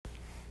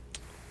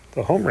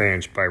The Home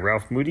Ranch by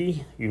Ralph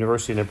Moody,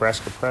 University of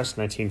Nebraska Press,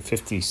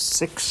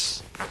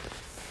 1956.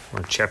 We're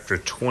on Chapter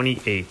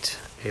 28,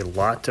 A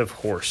Lot of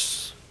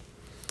Horse.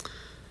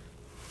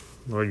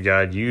 Lord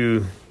God,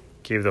 you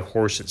gave the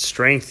horse its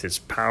strength, its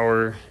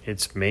power,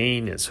 its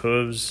mane, its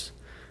hooves.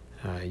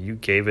 You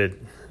gave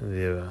it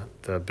the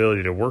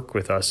ability to work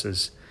with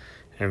us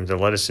and to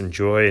let us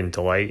enjoy and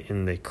delight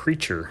in the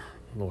creature,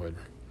 Lord.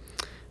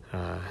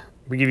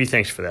 We give you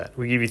thanks for that.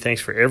 We give you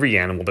thanks for every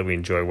animal that we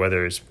enjoy,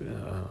 whether it's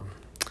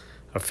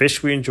a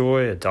fish we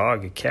enjoy, a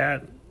dog, a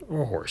cat,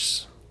 or a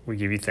horse. We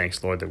give you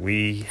thanks, Lord, that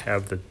we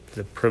have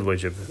the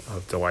privilege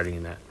of delighting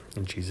in that.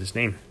 In Jesus'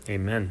 name,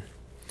 amen.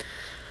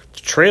 The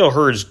trail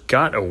herds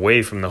got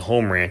away from the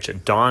home ranch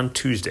at dawn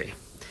Tuesday.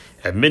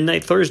 At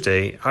midnight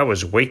Thursday, I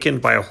was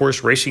wakened by a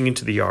horse racing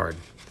into the yard.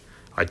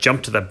 I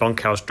jumped to the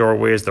bunkhouse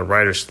doorway as the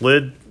rider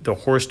slid the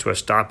horse to a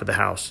stop at the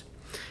house.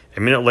 A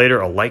minute later,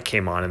 a light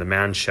came on, and the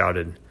man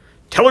shouted,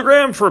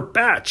 "Telegram for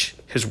Batch!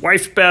 His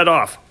wife's bad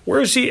off.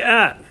 Where's he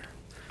at?"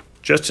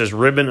 Just as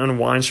ribbon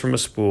unwinds from a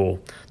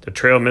spool, the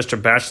trail Mr.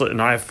 Bachelet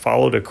and I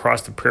followed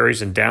across the prairies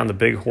and down the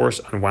big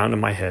horse unwound in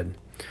my head.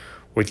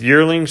 With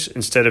yearlings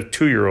instead of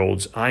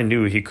 2-year-olds, I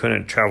knew he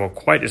couldn't travel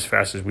quite as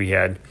fast as we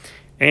had,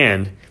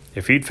 and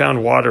if he'd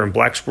found water in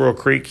Black Squirrel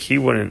Creek, he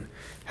wouldn't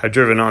have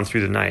driven on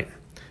through the night.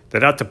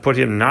 That ought to put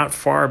him not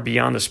far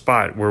beyond the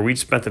spot where we'd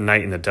spent the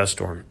night in the dust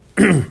storm.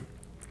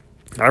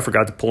 I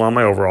forgot to pull on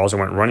my overalls and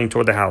went running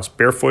toward the house,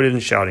 barefooted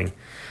and shouting,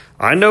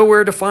 "I know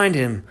where to find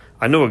him.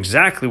 I know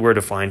exactly where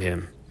to find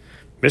him."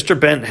 Mr.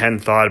 Bent hadn't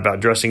thought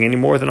about dressing any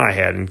more than I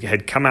had and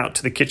had come out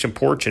to the kitchen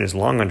porch in his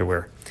long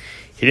underwear.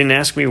 He didn't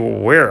ask me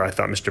where I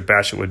thought Mr.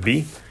 Bachelet would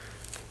be,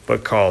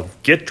 but called,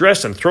 "Get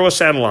dressed and throw a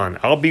saddle on.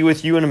 I'll be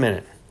with you in a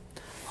minute."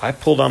 I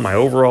pulled on my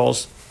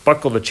overalls,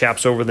 buckled the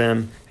chaps over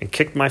them, and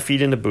kicked my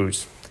feet into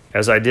boots.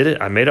 As I did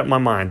it, I made up my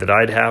mind that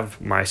I'd have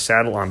my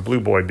saddle on Blue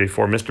Boy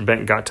before Mr.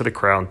 Bent got to the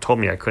corral and told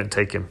me I couldn't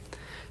take him.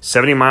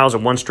 70 miles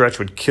at one stretch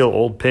would kill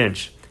Old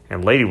Pinch,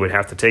 and Lady would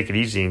have to take it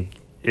easy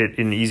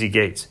in easy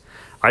gaits.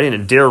 I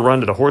didn't dare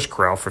run to the horse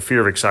corral for fear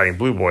of exciting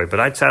Blue Boy, but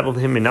I'd saddled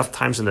him enough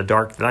times in the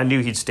dark that I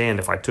knew he'd stand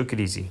if I took it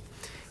easy.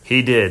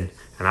 He did,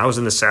 and I was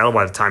in the saddle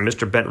by the time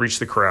Mr. Bent reached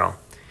the corral.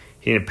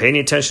 He didn't pay any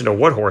attention to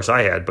what horse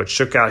I had, but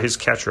shook out his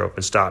catch rope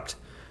and stopped,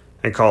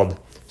 and called,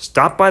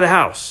 "Stop by the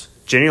house.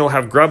 Jenny will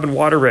have grub and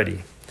water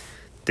ready."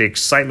 The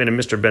excitement in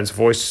Mr. Bent's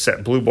voice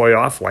set Blue Boy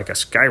off like a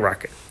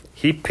skyrocket.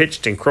 He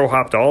pitched and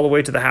crow-hopped all the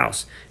way to the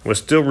house and was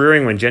still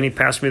rearing when Jenny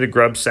passed me the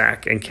grub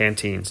sack and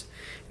canteens.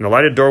 In the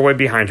lighted doorway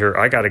behind her,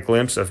 I got a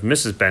glimpse of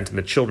Mrs. Bent and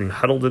the children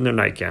huddled in their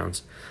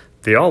nightgowns.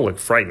 They all looked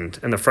frightened,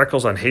 and the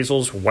freckles on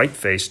Hazel's white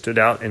face stood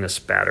out in a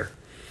spatter.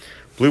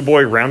 Blue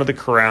Boy rounded the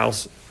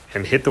corrals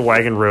and hit the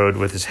wagon road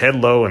with his head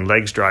low and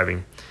legs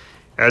driving,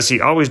 as he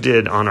always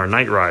did on our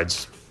night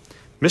rides.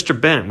 Mr.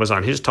 Bent was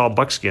on his tall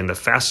buckskin, the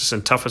fastest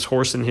and toughest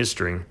horse in his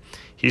string.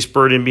 He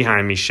spurred in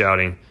behind me,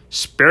 shouting,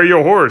 "Spare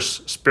your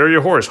horse! Spare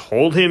your horse!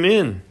 Hold him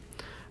in!"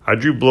 I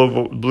drew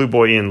Blue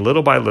Boy in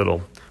little by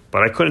little,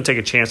 but I couldn't take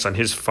a chance on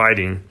his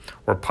fighting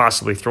or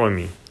possibly throwing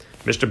me.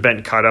 Mr.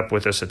 Bent caught up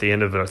with us at the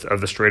end of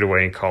the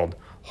straightaway and called,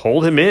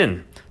 "Hold him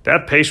in!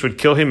 That pace would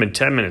kill him in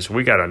 10 minutes.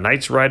 We got a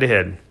night's ride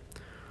ahead."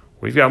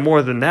 "We've got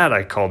more than that,"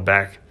 I called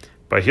back,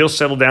 "but he'll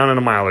settle down in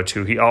a mile or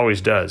two. He always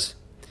does."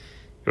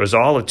 It was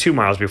all of 2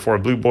 miles before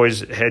Blue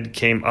Boy's head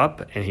came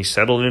up, and he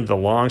settled into the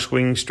long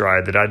swinging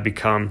stride that I'd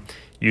become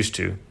used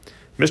to.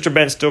 Mr.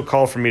 Bent still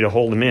called for me to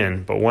hold him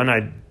in, but when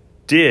I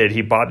did,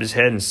 he bobbed his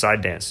head and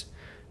side danced.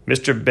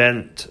 Mr.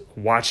 Bent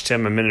watched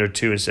him a minute or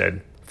two and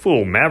said,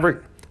 "Fool Maverick,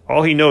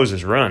 all he knows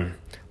is run.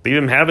 Leave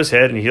him have his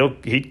head and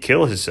he'd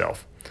kill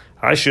himself.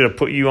 I should have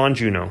put you on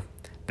Juno."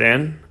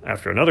 Then,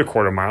 after another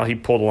quarter mile, he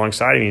pulled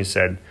alongside me and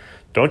said,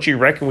 "Don't you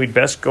reckon we'd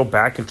best go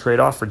back and trade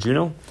off for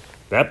Juno?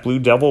 That blue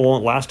devil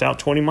won't last out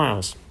 20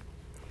 miles.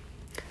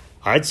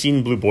 I'd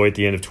seen Blue Boy at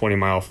the end of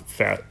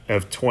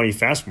 20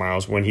 fast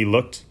miles when he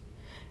looked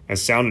and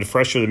sounded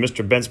fresher than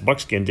Mr. Bent's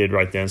buckskin did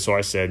right then, so I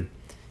said,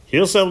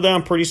 "He'll settle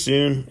down pretty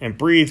soon and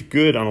breathe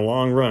good on a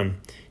long run.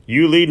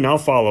 You lead and I'll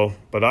follow,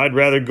 but I'd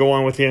rather go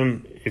on with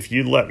him if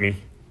you'd let me."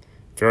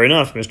 "Fair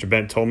enough," Mr.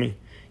 Bent told me.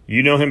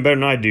 "You know him better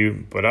than I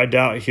do, but I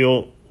doubt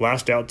he'll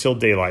last out till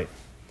daylight."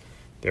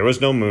 There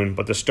was no moon,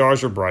 but the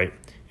stars were bright,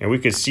 and we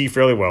could see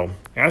fairly well.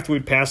 After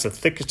we'd passed the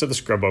thickest of the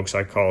scrub oaks,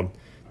 I called,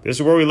 "This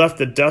is where we left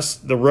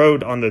the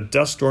road on the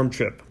dust storm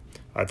trip.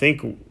 I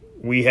think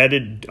we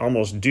headed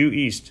almost due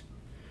east."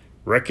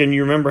 "Reckon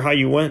you remember how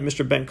you went?"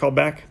 Mr. Bent called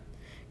back.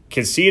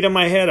 "Can see it in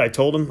my head," I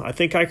told him. "I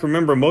think I can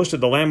remember most of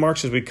the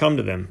landmarks as we come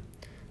to them."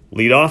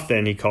 "Lead off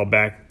then," he called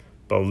back,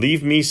 "but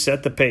leave me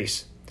set the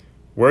pace.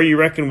 Where you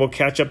reckon we'll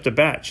catch up to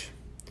Batch?"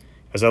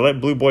 As I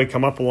let Blue Boy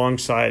come up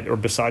alongside or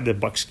beside the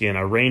buckskin,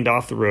 I reined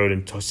off the road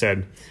and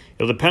said,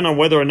 "It'll depend on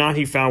whether or not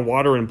he found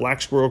water in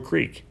Black Squirrel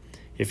Creek.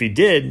 If he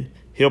did,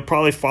 he'll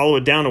probably follow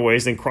it down a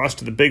ways, then cross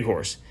to the big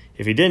horse.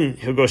 If he didn't,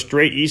 he'll go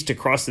straight east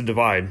across the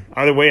divide.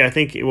 Either way, I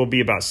think it will be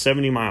about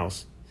 70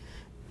 miles.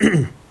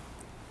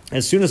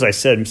 As soon as I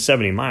said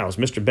 70 miles,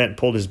 Mr. Bent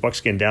pulled his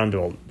buckskin down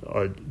to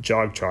a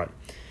jog trot.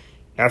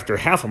 After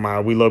half a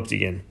mile, we loped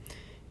again.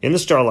 In the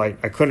starlight,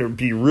 I couldn't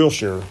be real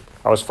sure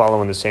I was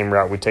following the same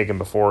route we'd taken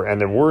before, and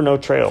there were no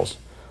trails.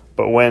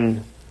 But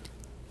when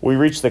we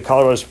reached the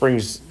Colorado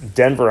Springs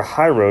Denver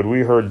High Road, we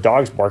heard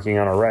dogs barking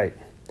on our right.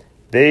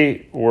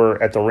 They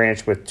were at the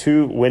ranch with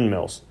 2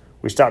 windmills.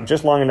 We stopped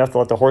just long enough to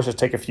let the horses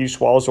take a few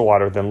swallows of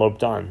water, then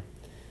loped on.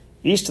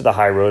 East of the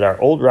high road, our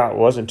old route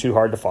wasn't too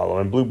hard to follow,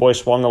 and Blue Boy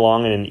swung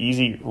along in an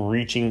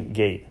easy-reaching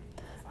gait.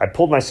 I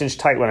pulled my cinch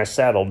tight when I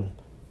saddled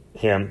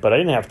him, but I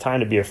didn't have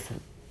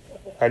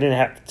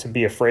to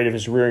be afraid of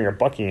his rearing or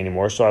bucking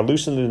anymore, so I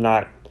loosened the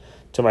knot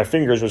till my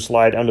fingers would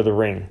slide under the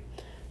ring.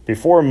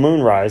 Before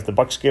moonrise, the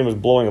buckskin was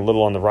blowing a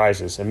little on the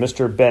rises, and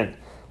Mr. Bent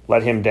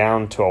let him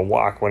down to a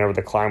walk whenever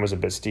the climb was a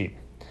bit steep.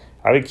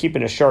 I was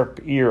keeping a sharp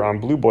ear on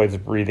Blue Boy's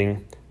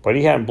breathing, but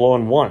he hadn't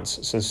blown once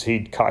since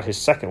he'd caught his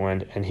second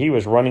wind, and he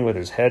was running with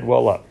his head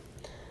well up.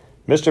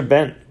 Mr.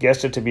 Bent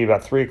guessed it to be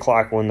about 3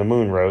 o'clock when the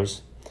moon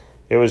rose.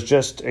 It was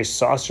just a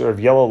saucer of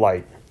yellow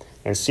light,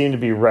 and seemed to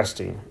be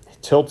resting,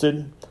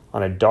 tilted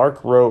on a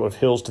dark row of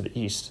hills to the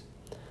east.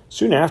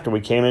 Soon after,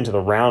 we came into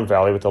the round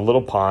valley with a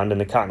little pond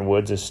and the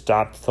cottonwoods and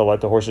stopped to let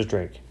the horses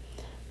drink.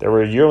 There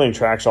were yearling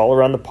tracks all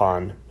around the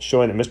pond,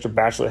 showing that Mr.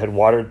 Bachelet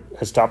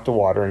had stopped to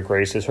water and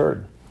graze his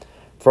herd.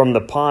 From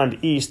the pond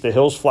east, the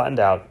hills flattened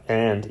out,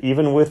 and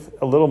even with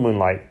a little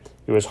moonlight,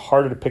 it was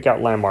harder to pick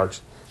out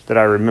landmarks that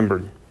I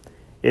remembered.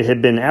 It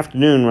had been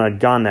afternoon when I'd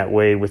gone that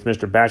way with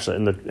Mr. Bachelet,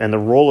 and the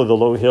roll of the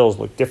low hills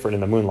looked different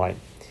in the moonlight.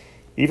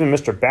 Even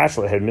Mr.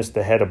 Bachelet had missed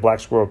the head of Black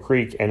Squirrel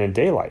Creek and in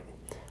daylight,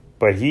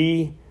 but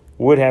he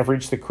would have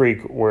reached the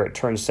creek where it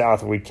turned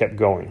south if we kept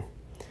going.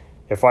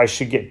 If I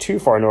should get too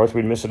far north,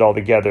 we'd miss it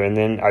altogether, and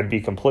then I'd be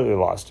completely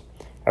lost.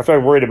 After I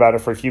worried about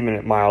it for a few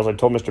miles, I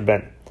told Mr.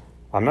 Bent,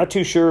 I'm not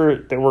too sure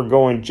that we're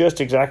going just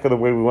exactly the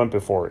way we went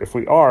before. If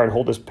we are and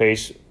hold this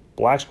pace,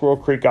 Black Squirrel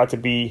Creek got to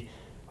be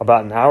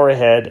about an hour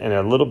ahead and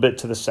a little bit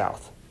to the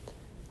south.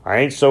 I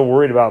ain't so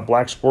worried about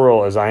Black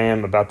Squirrel as I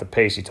am about the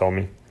pace, he told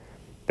me.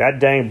 That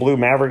dang Blue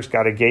Maverick's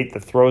got a gait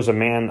that throws a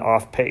man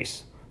off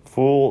pace,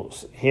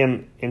 fools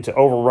him into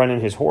overrunning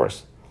his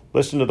horse.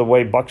 Listen to the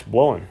way Buck's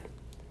blowing.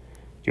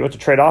 Do you want to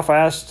trade off? I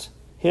asked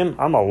him.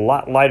 I'm a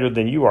lot lighter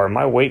than you are.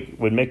 My weight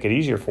would make it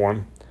easier for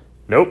him.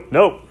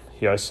 Nope,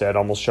 he said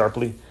almost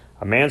sharply.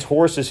 A man's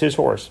horse is his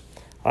horse.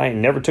 I ain't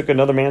never took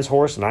another man's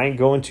horse, and I ain't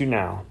going to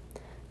now.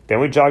 Then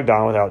we jogged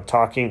on without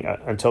talking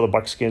until the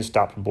buckskin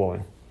stopped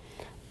blowing.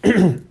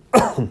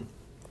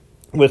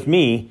 With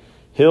me,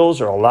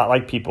 hills are a lot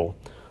like people.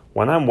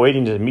 When I'm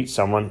waiting to meet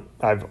someone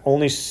I've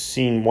only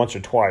seen once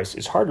or twice,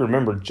 it's hard to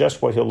remember just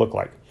what he'll look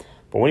like.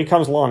 But when he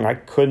comes along, I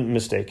couldn't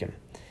mistake him.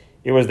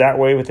 It was that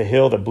way with the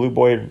hill that Blue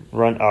Boy had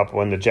run up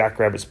when the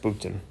jackrabbit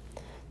spooked him.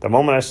 The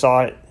moment I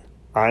saw it,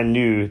 I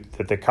knew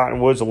that the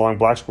cottonwoods along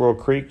Black Squirrel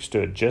Creek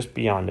stood just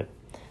beyond it.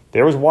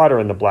 There was water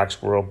in the Black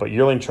Squirrel, but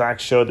yearling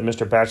tracks showed that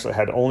Mr. Bachelet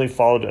had only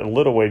followed a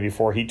little way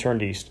before he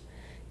turned east.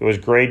 It was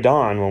gray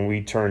dawn when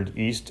we turned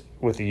east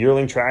with the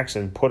yearling tracks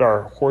and put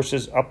our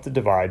horses up the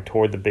divide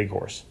toward the big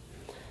horse.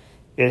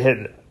 It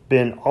had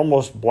been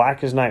almost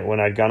black as night when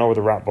I'd gone over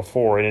the route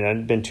before, and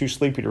I'd been too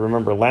sleepy to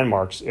remember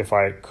landmarks if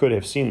I could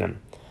have seen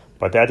them.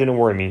 But that didn't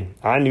worry me.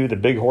 I knew the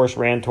big horse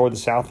ran toward the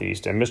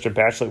southeast, and Mr.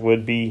 Bachelet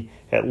would be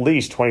at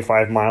least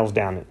 25 miles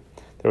down it.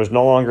 There was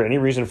no longer any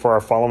reason for our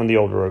following the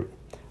old route.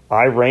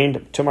 I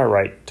reined to my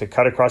right to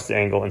cut across the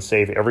angle and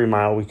save every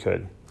mile we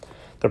could.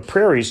 The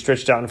prairie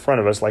stretched out in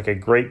front of us like a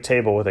great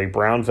table with a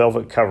brown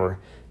velvet cover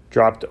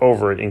dropped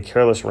over it in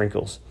careless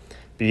wrinkles.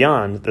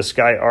 Beyond, the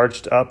sky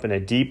arched up in a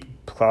deep,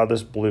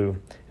 cloudless blue,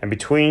 and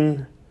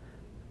between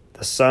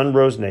the sun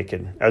rose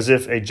naked, as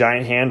if a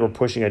giant hand were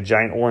pushing a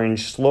giant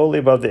orange slowly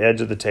above the edge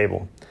of the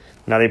table.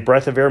 Not a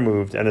breath of air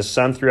moved, and the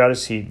sun threw out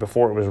its heat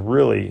before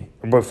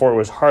it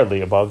was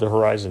hardly above the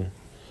horizon.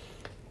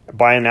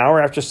 By an hour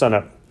after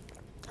sunup,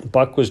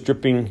 Buck was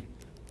dripping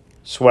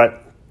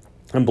sweat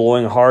and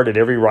blowing hard at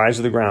every rise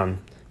of the ground.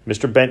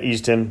 Mr. Bent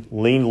eased him,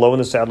 leaned low in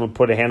the saddle,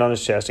 put a hand on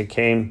his chest, and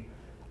came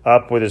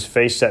up with his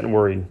face set and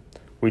worried.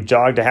 We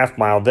jogged a half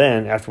mile.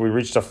 Then, after we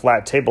reached a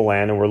flat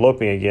tableland and were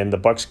loping again, the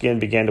buckskin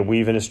began to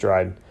weave in his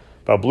stride.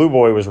 But Blue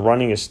Boy was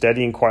running as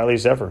steady and quietly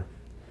as ever.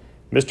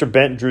 Mr.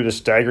 Bent drew the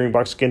staggering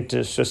buckskin to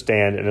a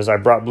stand, and as I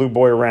brought Blue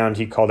Boy around,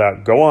 he called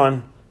out, Go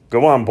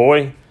on,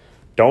 boy.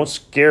 Don't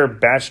scare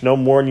Batch no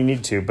more than you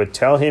need to, but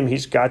tell him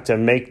he's got to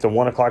make the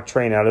 1 o'clock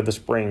train out of the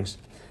Springs."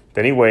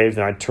 Then he waved,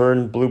 and I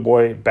turned Blue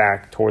Boy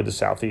back toward the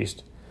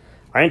southeast.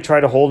 I didn't try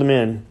to hold him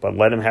in, but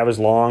let him have his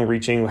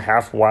long-reaching,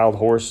 half-wild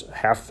horse,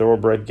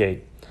 half-thoroughbred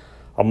gait.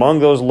 Among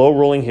those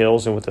low-rolling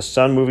hills, and with the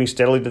sun moving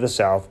steadily to the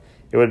south,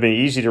 it would have been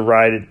easy to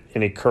ride it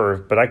in a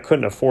curve, but I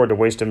couldn't afford to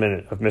waste a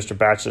minute of Mr.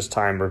 Batch's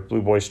time or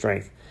Blue Boy's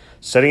strength.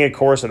 Setting a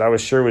course that I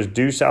was sure was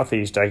due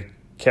southeast, I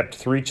kept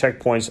 3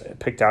 checkpoints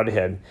picked out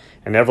ahead,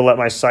 and never let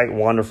my sight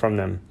wander from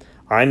them.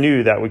 I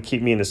knew that would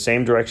keep me in the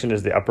same direction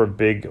as the upper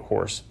big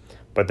horse,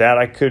 but that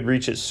I should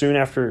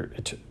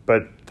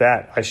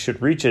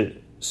reach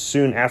it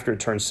soon after it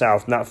turned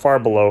south, not far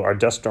below our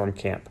dust storm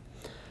camp.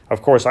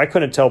 Of course, I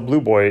couldn't tell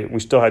Blue Boy we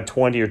still had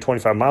 20 or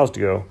 25 miles to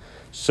go,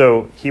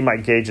 so he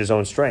might gauge his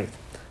own strength.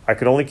 I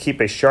could only keep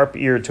a sharp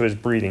ear to his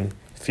breathing.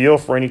 If feel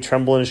for any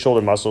tremble in his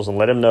shoulder muscles, and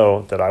let him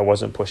know that I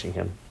wasn't pushing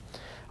him.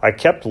 I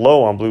kept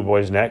low on Blue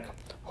Boy's neck,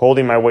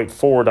 holding my weight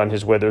forward on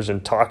his withers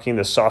and talking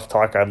the soft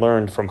talk I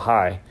learned from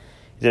high.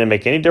 It didn't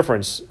make any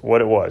difference what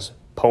it was.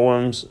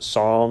 Poems,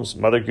 psalms,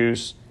 Mother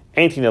Goose,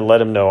 anything to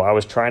let him know I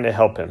was trying to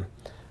help him.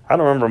 I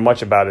don't remember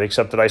much about it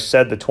except that I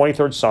said the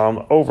 23rd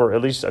Psalm over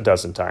at least a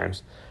dozen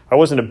times. I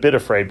wasn't a bit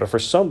afraid, but for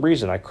some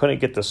reason I couldn't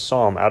get the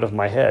psalm out of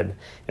my head,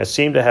 and it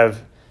seemed to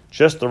have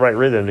just the right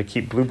rhythm to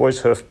keep Blue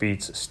Boy's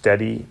hoofbeats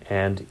steady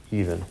and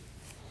even.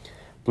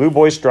 Blue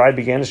Boy's stride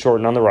began to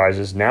shorten on the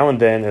rises. Now and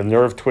then a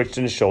nerve twitched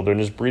in his shoulder, and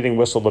his breathing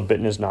whistled a bit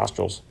in his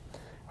nostrils.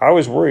 I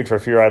was worried for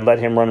fear I'd let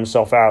him run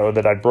himself out or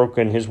that I'd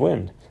broken his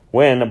wind,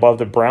 when, above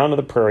the brown of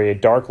the prairie, a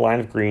dark line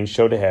of green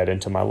showed ahead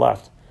and to my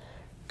left.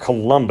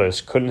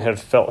 Columbus couldn't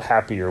have felt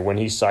happier when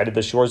he sighted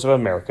the shores of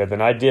America than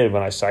I did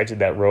when I sighted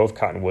that row of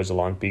cottonwoods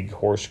along Big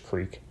Horse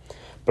Creek.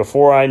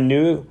 Before I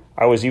knew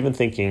I was even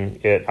thinking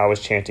it, I was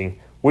chanting,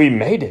 "We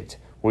made it!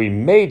 We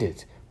made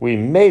it! We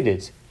made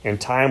it!" in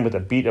time with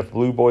the beat of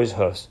Blue Boy's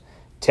hoofs.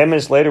 10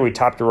 minutes later, we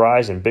topped a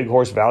rise, and Big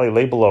Horse Valley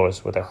lay below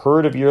us, with a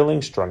herd of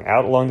yearlings strung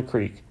out along the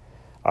creek.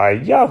 I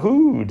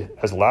yahooed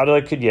as loud as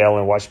I could yell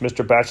and watched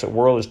Mr. Batchelor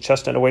whirl his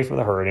chestnut away from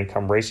the herd and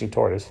come racing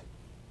toward us.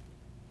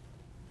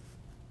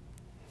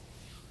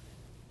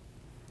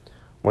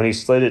 When he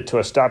slid it to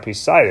a stop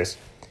beside us,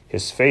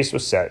 his face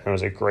was set and there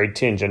was a gray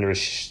tinge under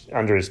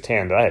his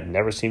tan that I had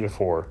never seen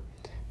before.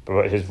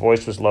 But his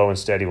voice was low and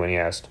steady when he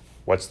asked,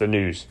 "What's the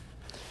news?"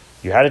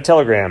 "You had a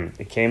telegram.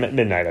 It came at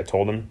midnight," I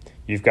told him.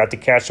 "You've got to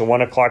catch the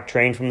 1 o'clock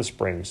train from the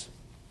Springs."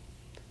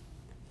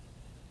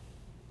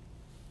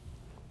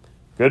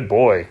 "Good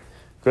boy.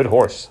 Good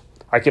horse.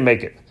 I can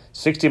make it.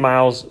 60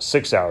 miles,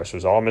 6 hours,"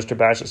 was all Mr.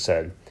 Batchelor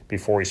said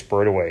before he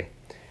spurred away.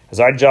 As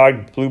I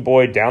jogged Blue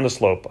Boy down the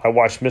slope, I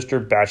watched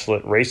Mr.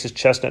 Batchelor race his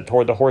chestnut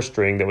toward the horse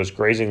string that was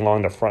grazing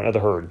along the front of the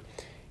herd.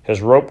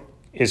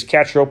 His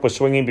catch rope was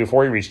swinging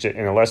before he reached it,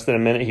 and in less than a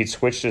minute he'd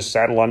switched his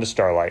saddle onto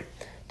Starlight.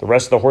 The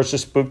rest of the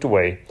horses spooked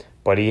away,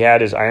 but he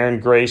had his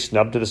iron gray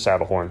snubbed to the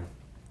saddle horn.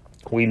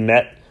 We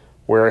met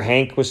where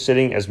Hank was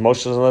sitting as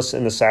motionless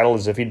in the saddle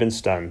as if he'd been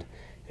stunned.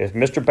 If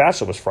Mr.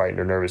 Batchelor was frightened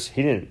or nervous,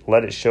 he didn't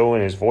let it show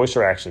in his voice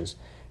or actions.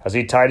 As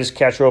he tied his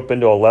catch rope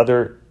into a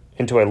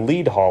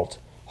lead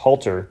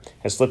halter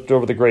and slipped it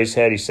over the gray's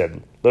head, he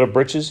said, "Little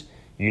Britches,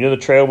 you know the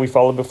trail we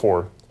followed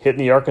before, hitting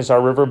the Arkansas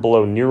River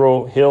below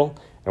Nero Hill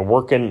and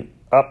working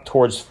up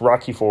towards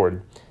Rocky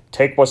Ford.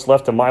 Take what's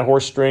left of my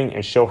horse string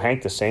and show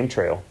Hank the same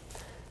trail."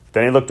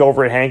 Then he looked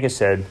over at Hank and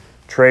said,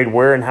 "Trade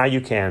where and how you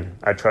can.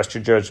 I trust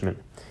your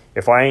judgment.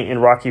 If I ain't in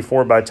Rocky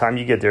Ford by the time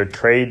you get there,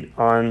 trade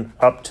on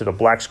up to the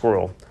Black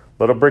Squirrel.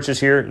 Little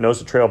Britches here knows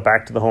the trail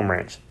back to the home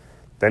ranch."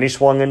 Then he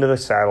swung into the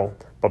saddle,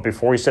 but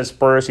before he set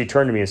spurs, he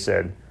turned to me and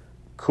said,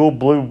 "Cool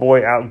Blue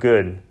Boy out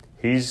good.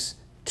 He's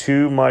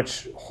too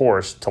much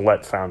horse to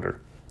let founder."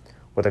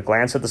 With a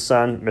glance at the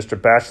sun, Mr.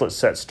 Batchelor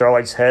set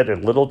Starlight's head a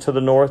little to the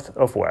north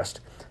of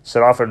west,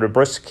 set off at a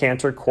brisk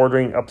canter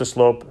quartering up the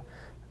slope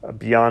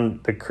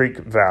beyond the creek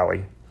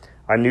valley.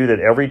 I knew that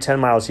every 10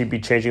 miles he'd be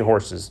changing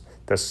horses,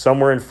 that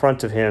somewhere in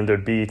front of him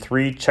there'd be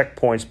 3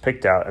 checkpoints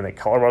picked out, and that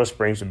Colorado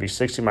Springs would be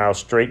 60 miles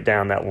straight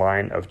down that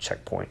line of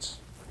checkpoints.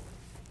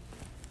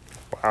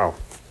 Wow.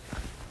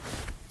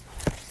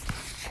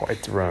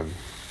 Quite the run.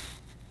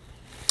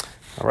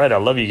 All right, I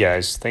love you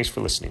guys. Thanks for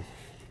listening.